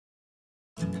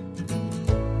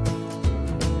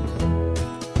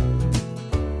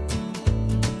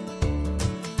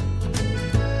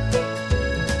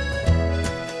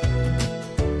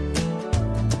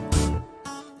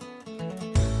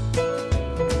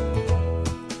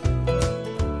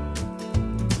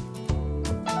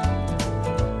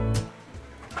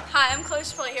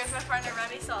with my partner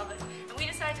Remy, and we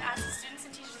decided to ask the students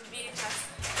and teachers of VHS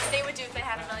what they would do if they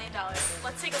had $1 million.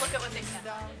 Let's take a look at what they said.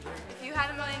 If you had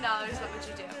 $1 million, what would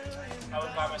you do? I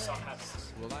would buy myself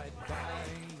houses.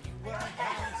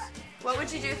 What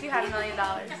would you do if you had $1 million?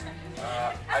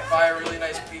 I'd buy a really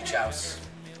nice beach house.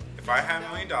 If I had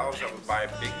 $1 million, I would buy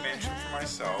a big mansion for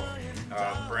myself,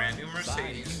 a brand new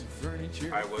Mercedes.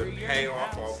 I would pay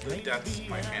off all the debts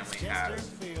my family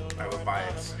has. I would buy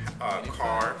a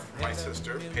car for my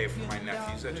sister, pay for my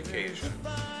nephew's education,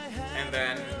 and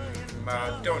then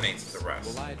donate to the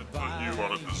rest. I'd put you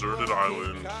on a deserted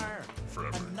island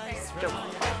forever.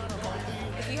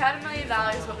 If you had $1 million,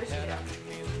 what would you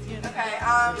do? Okay,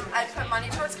 I'd put money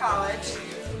towards college,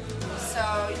 so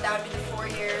that would be the 4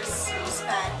 years to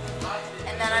spend,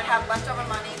 and then I'd have leftover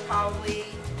money. Probably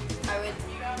I would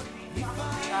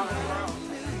travel the world.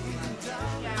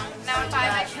 Now I would buy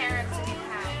my parents a new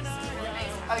house.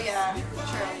 Oh yeah,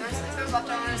 true. If there's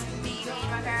leftovers, me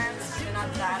and my parents, they're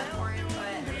not that important,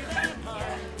 but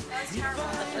yeah, that was terrible.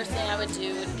 The first thing I would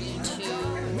do would be to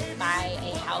buy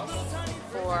a house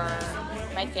for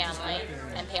my family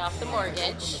and pay off the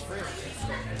mortgage.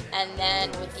 And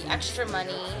then with the extra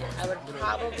money, I would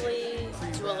probably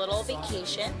do a little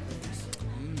vacation.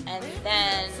 And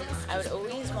then I would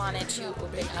always wanted to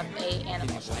open up a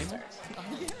animal shelter.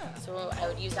 So I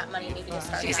would use that money maybe to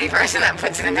start. She's the person that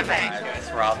puts it in the bank. I'd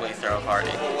probably throw a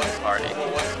party.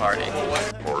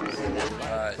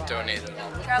 Donate it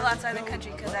all. Travel outside the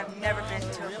country because I've never been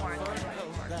to a foreign country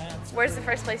before. Where's the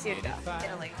first place you'd go?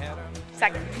 Italy.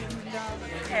 Second.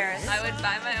 Paris. I would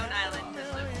buy my own island and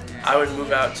live there. I would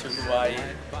move out to Hawaii,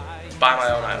 buy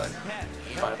my own island,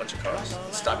 buy a bunch of cars,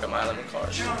 stock up my island with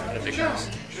cars, and a big house.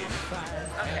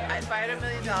 Okay, if I had $1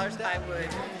 million, I would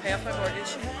pay off my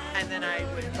mortgage, and then I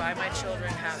would buy my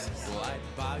children houses.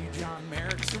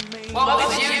 What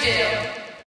would you do?